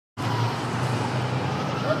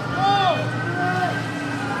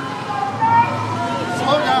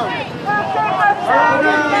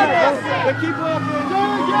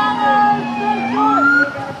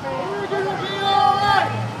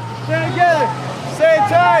Hang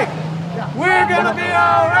tight. We're gonna be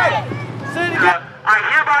all right. Say it again. I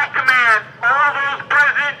hereby command all those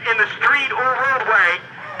present in the street or roadway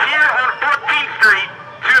here on 14th Street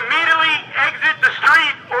to immediately exit the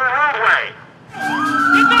street or roadway.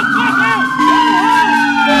 Get the fuck out!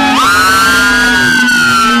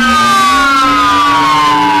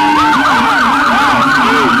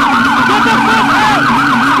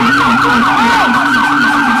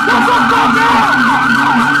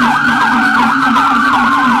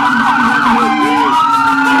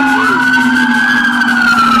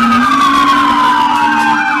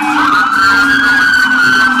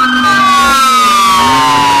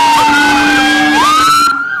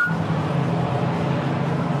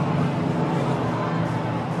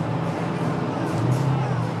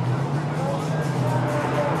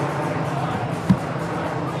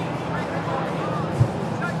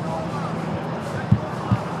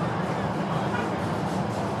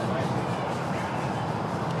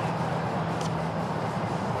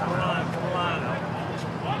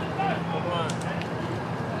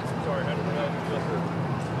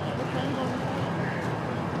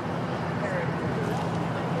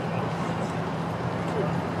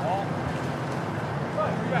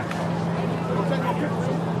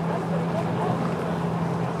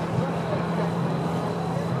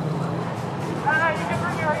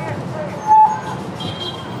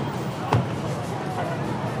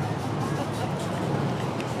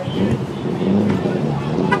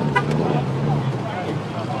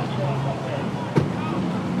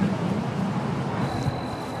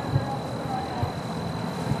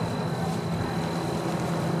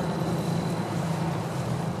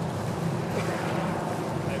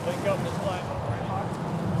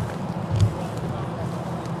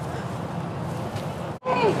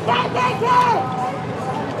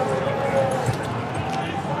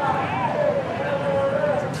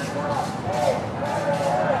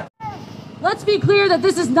 Let's be clear that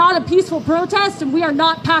this is not a peaceful protest and we are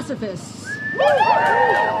not pacifists.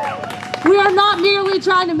 We are not merely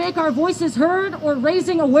trying to make our voices heard or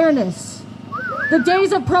raising awareness. The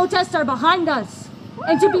days of protest are behind us,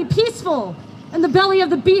 and to be peaceful in the belly of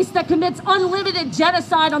the beast that commits unlimited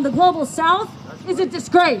genocide on the global south is a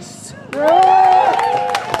disgrace. We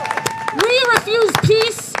refuse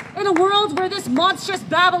peace in a world where this monstrous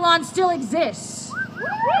Babylon still exists.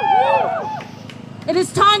 It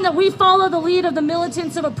is time that we follow the lead of the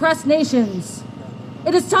militants of oppressed nations.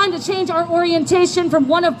 It is time to change our orientation from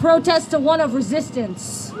one of protest to one of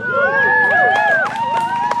resistance.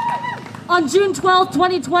 On June 12,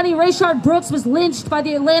 2020, Rayshard Brooks was lynched by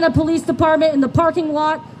the Atlanta Police Department in the parking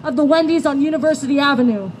lot of the Wendy's on University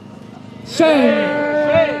Avenue.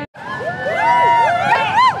 Shame.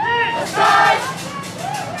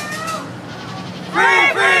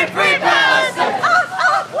 Free Palestine!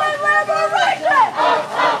 Up with liberation!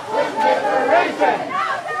 Up with liberation!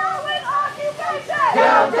 Down with occupation!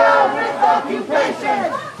 Down with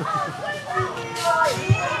occupation!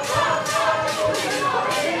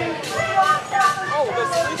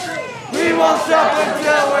 We won't stop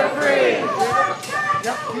until we're free!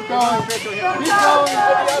 Yep, keep going. Keep going for the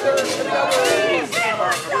others.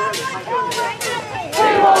 We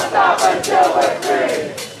won't stop until we're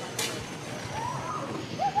free!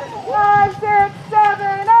 5, 6,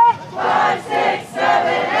 7, 8. 5, 6,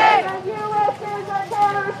 7, 8. The U.S. is a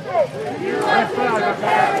terrorist state. The U.S. is a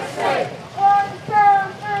terrorist state. 1, 2,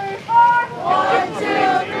 3, 4. 1,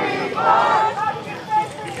 2, 3, 4.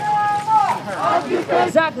 Occupation.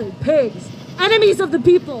 Exactly, pigs. Enemies of the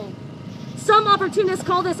people. Some opportunists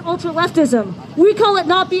call this ultra-leftism. We call it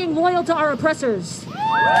not being loyal to our oppressors.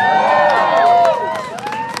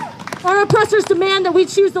 Our oppressors demand that we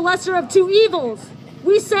choose the lesser of two evils.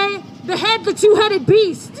 We say, behead the two-headed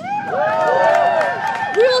beast. We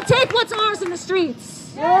will take what's ours in the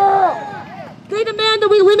streets. They demand that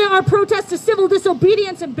we limit our protests to civil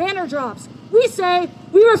disobedience and banner drops. We say,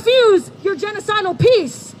 we refuse your genocidal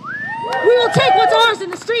peace. We will take what's ours in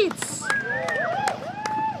the streets.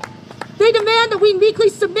 They demand that we meekly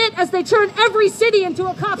submit as they turn every city into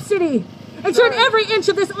a cop city and turn every inch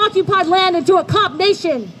of this occupied land into a cop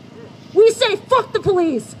nation. We say, fuck the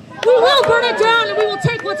police. We will burn it down and we will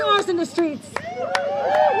take what's ours in the streets.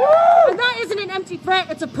 And that isn't an empty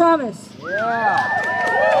threat, it's a promise. We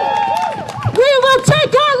will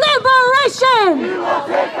take our liberation! We will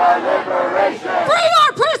take our liberation! Free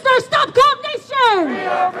our prisoners, stop Cop Nation! Free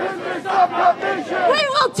our prisoners, stop Cop Nation! We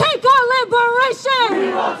will take our liberation!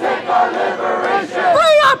 We will take